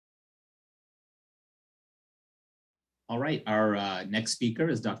All right, our next speaker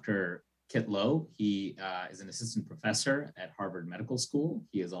is Dr. Kit Lowe. He is an assistant professor at Harvard Medical School.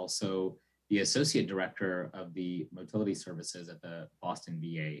 He is also the associate director of the motility services at the Boston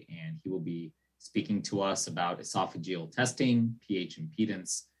VA, and he will be speaking to us about esophageal testing, pH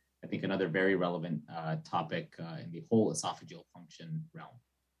impedance, I think another very relevant topic in the whole esophageal function realm.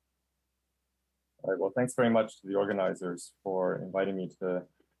 All right, well, thanks very much to the organizers for inviting me to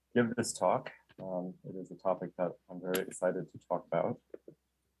give this talk. It is a topic that I'm very excited to talk about.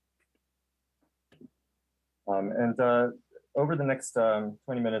 Over the next 20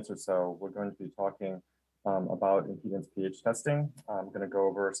 minutes or so, we're going to be talking about impedance pH testing. I'm going to go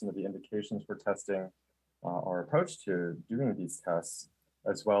over some of the indications for testing, our approach to doing these tests,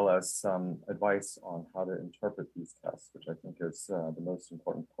 as well as some advice on how to interpret these tests, which I think is the most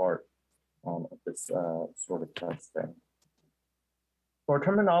important part of this sort of testing. For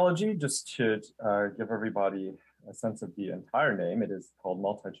terminology, just to give everybody a sense of the entire name, it is called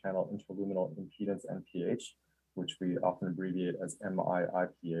multi-channel interluminal impedance and pH, which we often abbreviate as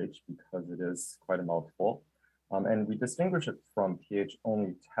MIIPH because it is quite a mouthful. And we distinguish it from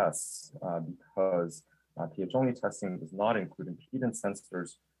pH-only tests because pH-only testing does not include impedance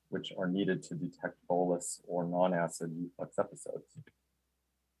sensors, which are needed to detect bolus or non-acid reflux episodes.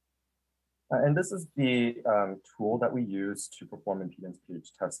 And this is the tool that we use to perform impedance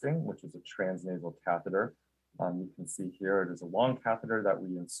pH testing, which is a transnasal catheter. You can see here it is a long catheter that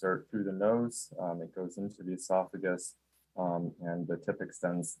we insert through the nose. It goes into the esophagus, and the tip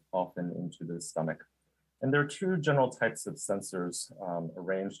extends often into the stomach. And there are two general types of sensors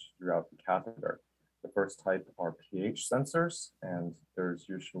arranged throughout the catheter. The first type are pH sensors, and there's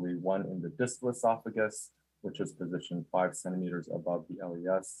usually one in the distal esophagus, which is positioned 5 centimeters above the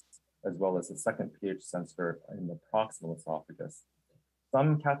LES, as well as a second pH sensor in the proximal esophagus.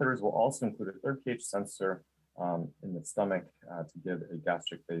 Some catheters will also include a third pH sensor in the stomach to give a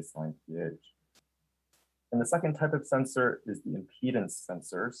gastric baseline pH. And the second type of sensor is the impedance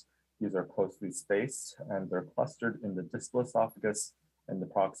sensors. These are closely spaced, and they're clustered in the distal esophagus and the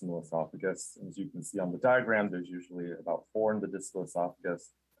proximal esophagus. As you can see on the diagram, there's usually about 4 in the distal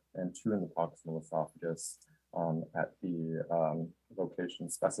esophagus and 2 in the proximal esophagus at the location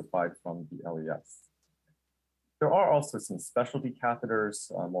specified from the LES. There are also some specialty catheters.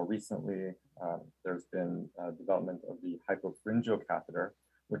 More recently, there's been development of the hypopharyngeal catheter,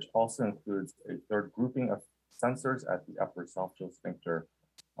 which also includes a third grouping of sensors at the upper esophageal sphincter.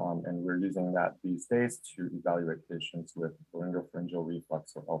 And we're using that these days to evaluate patients with laryngopharyngeal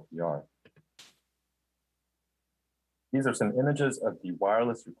reflux or LPR. These are some images of the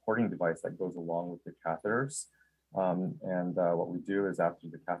wireless recording device that goes along with the catheters. What we do is after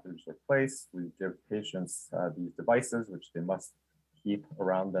the catheters are placed, we give patients these devices, which they must keep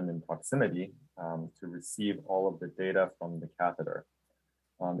around them in proximity to receive all of the data from the catheter.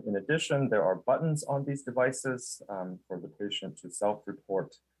 In addition, there are buttons on these devices for the patient to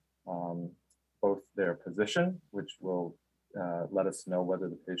self-report both their position, which will let us know whether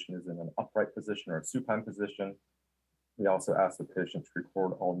the patient is in an upright position or a supine position. We also ask the patient to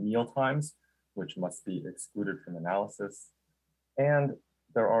record all meal times, which must be excluded from analysis. And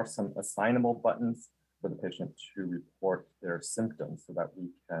there are some assignable buttons for the patient to report their symptoms so that we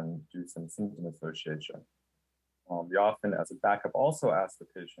can do some symptom association. We often, as a backup, also ask the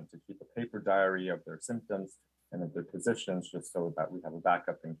patient to keep a paper diary of their symptoms and of their positions, just so that we have a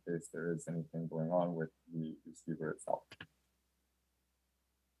backup in case there is anything going on with the receiver itself.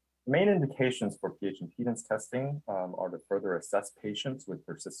 The main indications for pH impedance testing are to further assess patients with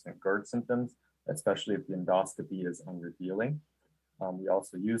persistent GERD symptoms, especially if the endoscopy is unrevealing. We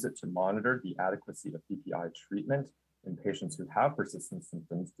also use it to monitor the adequacy of PPI treatment in patients who have persistent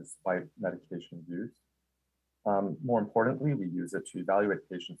symptoms despite medication use. More importantly, we use it to evaluate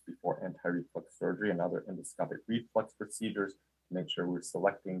patients before anti-reflux surgery and other endoscopic reflux procedures to make sure we're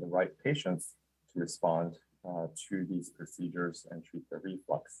selecting the right patients to respond to these procedures and treat their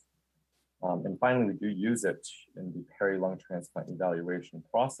reflux. And finally, we do use it in the peri-lung transplant evaluation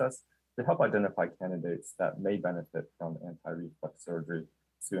process to help identify candidates that may benefit from anti-reflux surgery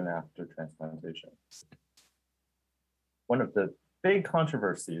soon after transplantation. One of the big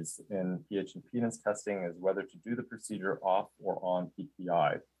controversies in pH impedance testing is whether to do the procedure off or on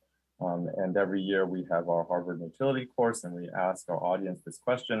PPI. And every year we have our Harvard motility course and we ask our audience this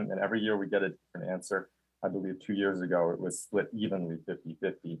question, and every year we get a different answer. I believe 2 years ago it was split evenly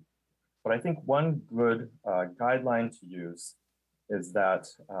 50-50. But I think one good guideline to use is that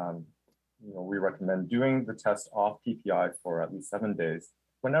we recommend doing the test off PPI for at least 7 days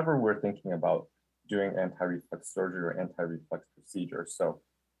whenever we're thinking about doing anti-reflux surgery or anti-reflux procedure. So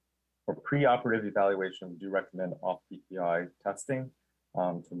For preoperative evaluation, we do recommend off-PPI testing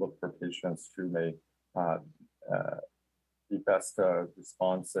to look for patients who may be best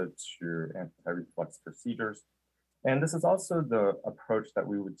responsive to anti-reflux procedures. And this is also the approach that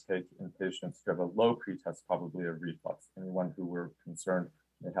we would take in patients who have a low pretest probability of reflux. Anyone who we're concerned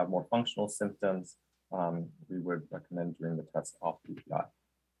may have more functional symptoms, we would recommend doing the test off PPI.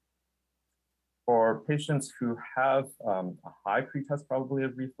 For patients who have a high pretest probability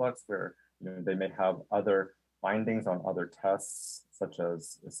of reflux, where they may have other findings on other tests, such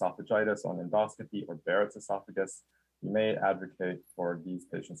as esophagitis on endoscopy or Barrett's esophagus, you may advocate for these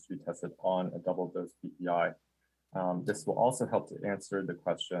patients to be tested on a double dose PPI. This will also help to answer the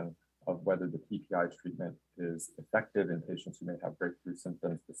question of whether the PPI treatment is effective in patients who may have breakthrough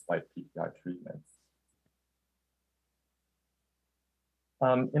symptoms despite PPI treatments.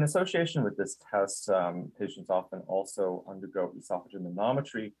 In association with this test, patients often also undergo esophageal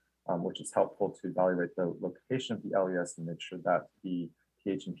manometry, which is helpful to evaluate the location of the LES and make sure that the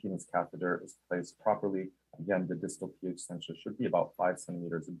pH impedance catheter is placed properly. Again, the distal pH sensor should be about 5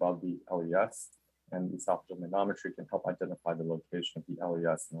 centimeters above the LES, and the esophageal manometry can help identify the location of the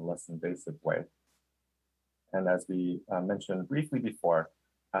LES in a less invasive way. And as we mentioned briefly before,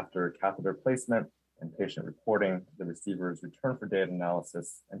 after catheter placement and patient reporting, the receiver is returned for data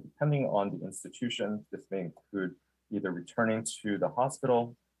analysis. And depending on the institution, this may include either returning to the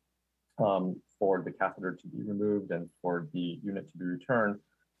hospital for the catheter to be removed and for the unit to be returned,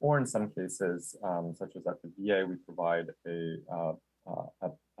 or in some cases, such as at the VA, we provide a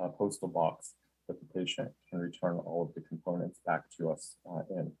postal box that the patient can return all of the components back to us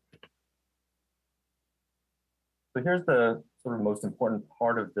in. So here's the sort of most important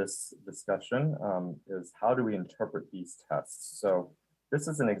part of this discussion is how do we interpret these tests? So this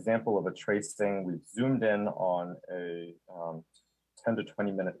is an example of a tracing. We've zoomed in on a 10 to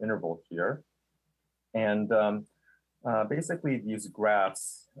 20 minute interval here. And basically these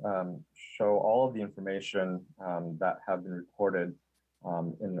graphs show all of the information that have been recorded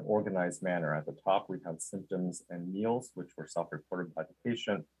in an organized manner. At the top, we have symptoms and meals, which were self-reported by the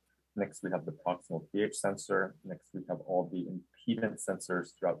patient. Next, we have the proximal pH sensor. Next, we have all the impedance sensors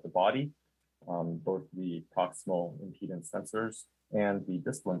throughout the body, both the proximal impedance sensors and the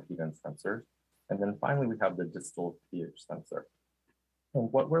distal impedance sensors. And then finally, we have the distal pH sensor.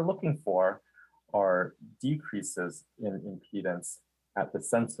 And what we're looking for are decreases in impedance at the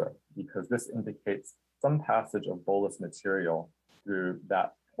sensor, because this indicates some passage of bolus material through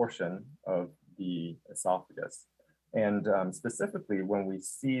that portion of the esophagus. And specifically, when we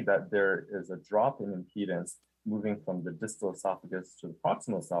see that there is a drop in impedance moving from the distal esophagus to the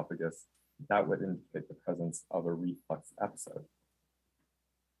proximal esophagus, that would indicate the presence of a reflux episode.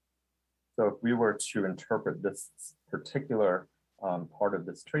 So if we were to interpret this particular part of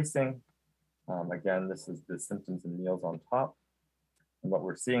this tracing, again, this is the symptoms and meals on top. And what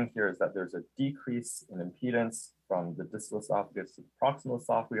we're seeing here is that there's a decrease in impedance from the distal esophagus to the proximal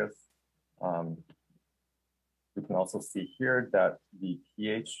esophagus. We can also see here that the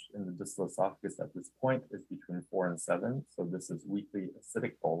pH in the distal esophagus at this point is between 4 and 7. So this is weakly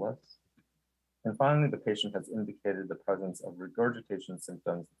acidic bolus. And finally, the patient has indicated the presence of regurgitation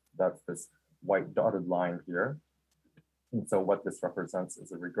symptoms. That's this white dotted line here. And so what this represents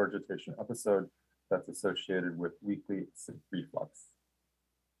is a regurgitation episode that's associated with weakly acidic reflux.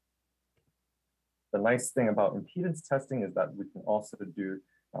 The nice thing about impedance testing is that we can also do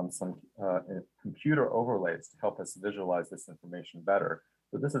some computer overlays to help us visualize this information better.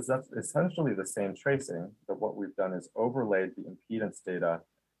 So this is essentially the same tracing, but what we've done is overlaid the impedance data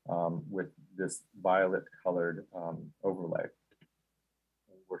with this violet colored overlay.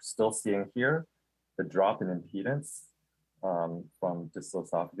 We're still seeing here the drop in impedance from distal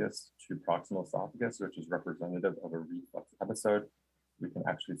esophagus to proximal esophagus, which is representative of a reflux episode. We can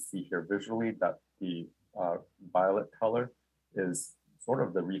actually see here visually that the violet color is sort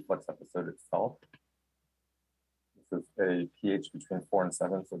of the reflux episode itself. This is a pH between 4 and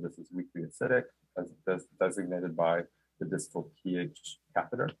 7, so this is weakly acidic, as designated by the distal pH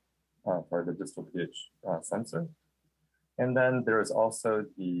catheter, or the distal pH sensor. And then there is also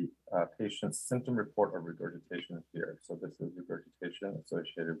the patient's symptom report of regurgitation here. So this is regurgitation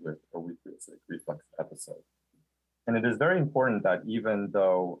associated with a weakly acidic reflux episode. And it is very important that even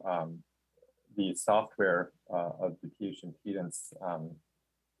though the software of the pH impedance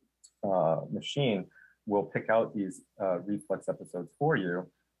machine will pick out these reflux episodes for you,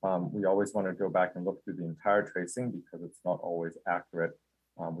 we always want to go back and look through the entire tracing because it's not always accurate.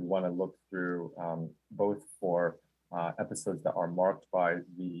 We want to look through both for episodes that are marked by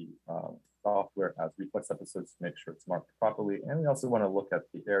the software as reflex episodes to make sure it's marked properly. And we also want to look at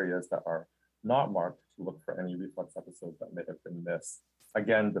the areas that are not marked to look for any reflex episodes that may have been missed.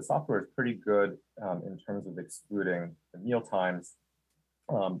 Again, the software is pretty good in terms of excluding the meal times,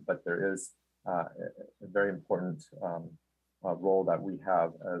 but there is a very important role that we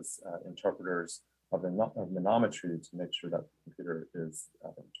have as interpreters of manometry to make sure that the computer is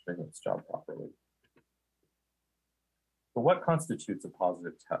doing its job properly. So what constitutes a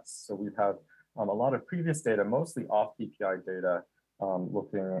positive test? So we have a lot of previous data, mostly off PPI data,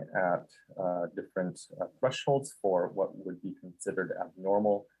 looking at different thresholds for what would be considered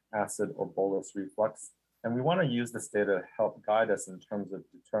abnormal acid or bolus reflux. And we want to use this data to help guide us in terms of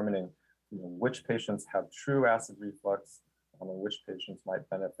determining which patients have true acid reflux and which patients might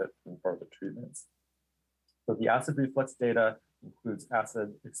benefit from further treatments. So the acid reflux data includes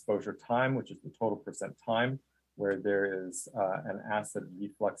acid exposure time, which is the total percent time where there is an acid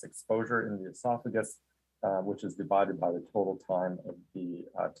reflux exposure in the esophagus, which is divided by the total time of the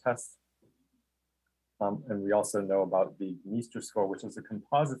test. And we also know about the Meester score, which is a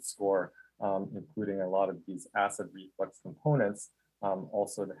composite score, including a lot of these acid reflux components,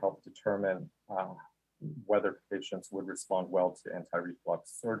 also to help determine whether patients would respond well to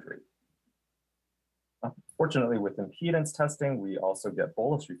anti-reflux surgery. Fortunately, with impedance testing, we also get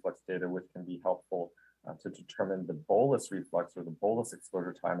bolus reflux data, which can be helpful to determine the bolus reflux or the bolus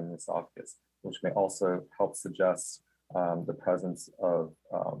exposure time in the esophagus, which may also help suggest the presence of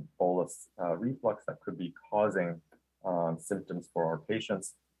bolus reflux that could be causing symptoms for our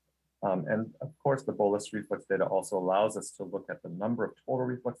patients. And of course, the bolus reflux data also allows us to look at the number of total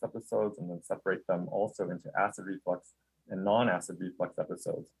reflux episodes and then separate them also into acid reflux and non-acid reflux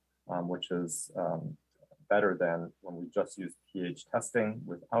episodes, which is better than when we just use pH testing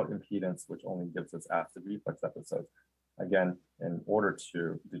without impedance, which only gives us acid reflux episodes. Again, in order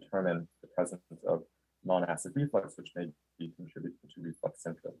to determine the presence of non-acid reflux, which may be contributing to reflux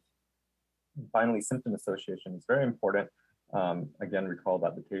symptoms. And finally, symptom association is very important. Again, recall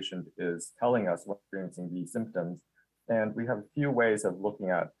that the patient is telling us what's experiencing these symptoms, and we have a few ways of looking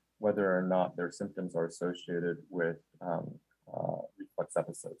at whether or not their symptoms are associated with reflux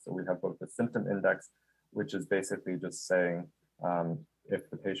episodes. So we have both the symptom index, which is basically just saying if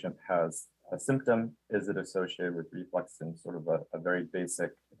the patient has a symptom, is it associated with reflux in sort of a very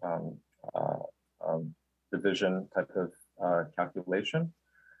basic division type of calculation.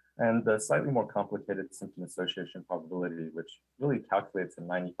 And the slightly more complicated symptom association probability, which really calculates a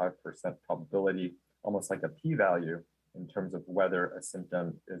 95% probability, almost like a p-value in terms of whether a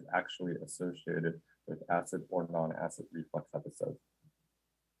symptom is actually associated with acid or non-acid reflux episodes.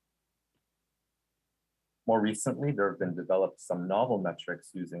 More recently, there have been developed some novel metrics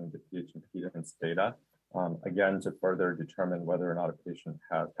using the pH impedance data, again, to further determine whether or not a patient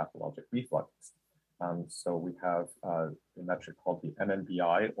has pathologic reflux. So we have a metric called the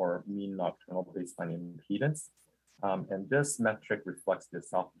MNBI, or mean nocturnal baseline impedance. And this metric reflects the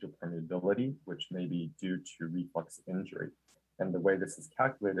esophageal permeability, which may be due to reflux injury. And the way this is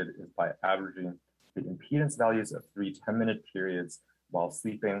calculated is by averaging the impedance values of 3 10-minute periods while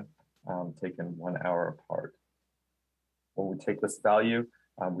sleeping, taken 1 hour apart. When we take this value,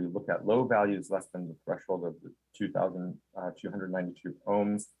 we look at low values less than the threshold of the 2,292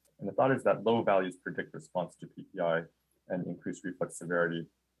 ohms. And the thought is that low values predict response to PPI and increased reflux severity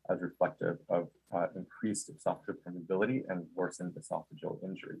as reflective of increased esophageal permeability and worsened esophageal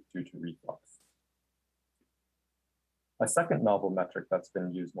injury due to reflux. A second novel metric that's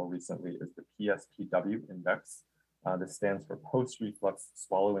been used more recently is the PSPW index. This stands for post-reflux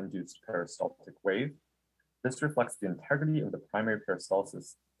swallow-induced peristaltic wave. This reflects the integrity of the primary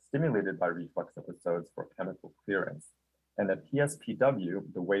peristalsis stimulated by reflux episodes for chemical clearance. And the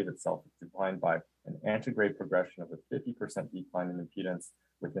PSPW, the wave itself, is defined by an antegrade progression of a 50% decline in impedance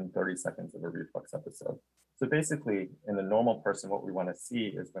within 30 seconds of a reflux episode. So basically, in a normal person, what we want to see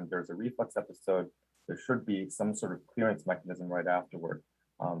is when there's a reflux episode, there should be some sort of clearance mechanism right afterward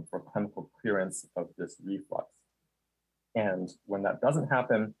for chemical clearance of this reflux. And when that doesn't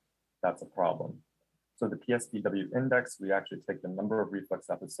happen, that's a problem. So the PSPW index, we actually take the number of reflux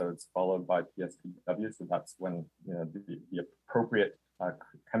episodes followed by PSPW. So that's when the appropriate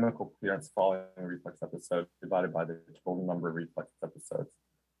chemical clearance following a reflux episode divided by the total number of reflux episodes.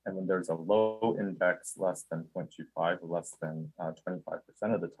 And when there's a low index less than 0.25 or less than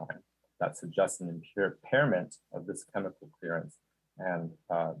 25% of the time, that suggests an impairment of this chemical clearance and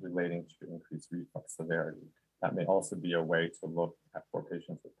relating to increased reflux severity. That may also be a way to look at for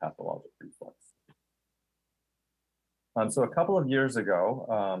patients with pathologic reflux. So a couple of years ago,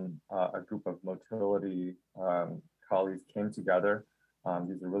 a group of motility colleagues came together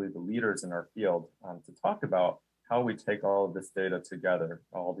These are really the leaders in our field to talk about how we take all of this data together,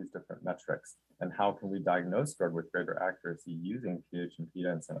 all these different metrics, and how can we diagnose GERD with greater accuracy using pH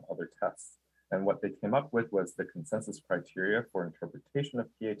impedance and other tests. And what they came up with was the consensus criteria for interpretation of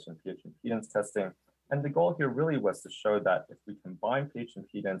pH and pH impedance testing. And the goal here really was to show that if we combine pH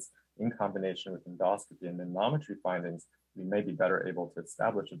impedance in combination with endoscopy and manometry findings, we may be better able to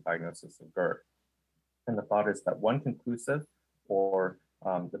establish a diagnosis of GERD. And the thought is that one conclusive or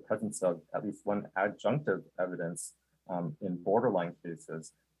the presence of at least one adjunctive evidence in borderline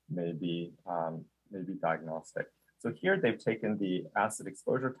cases may be diagnostic. So here they've taken the acid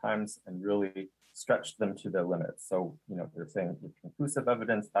exposure times and really stretched them to their limits. So, they're saying with conclusive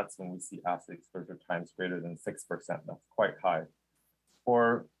evidence, that's when we see acid exposure times greater than 6%. That's quite high.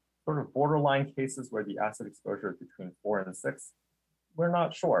 For sort of borderline cases where the acid exposure is between 4 and 6, we're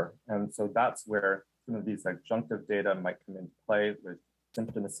not sure. And so that's where some of these adjunctive data might come into play with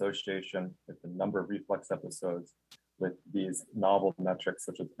symptom association, with the number of reflux episodes, with these novel metrics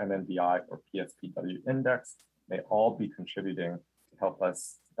such as MNBI or PSPW index, may all be contributing to help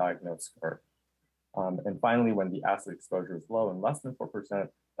us diagnose GERD. And finally, when the acid exposure is low and less than 4%,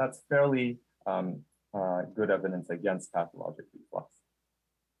 that's fairly good evidence against pathologic reflux.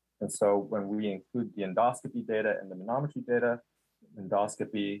 And so when we include the endoscopy data and the manometry data,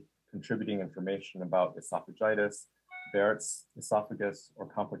 endoscopy contributing information about esophagitis, Barrett's esophagus, or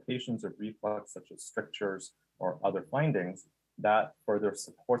complications of reflux such as strictures or other findings, that further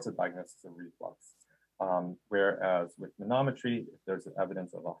supports a diagnosis of reflux. Whereas with manometry, if there's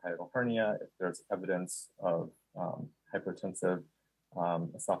evidence of a hiatal hernia, if there's evidence of hypertensive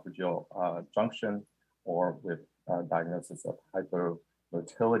esophageal junction, or with diagnosis of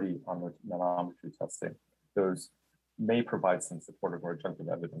hypomotility on manometry testing, those may provide some supportive or adjunctive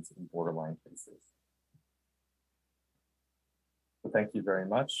evidence in borderline cases. So thank you very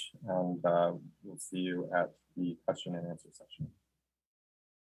much, and we'll see you at the question and answer session.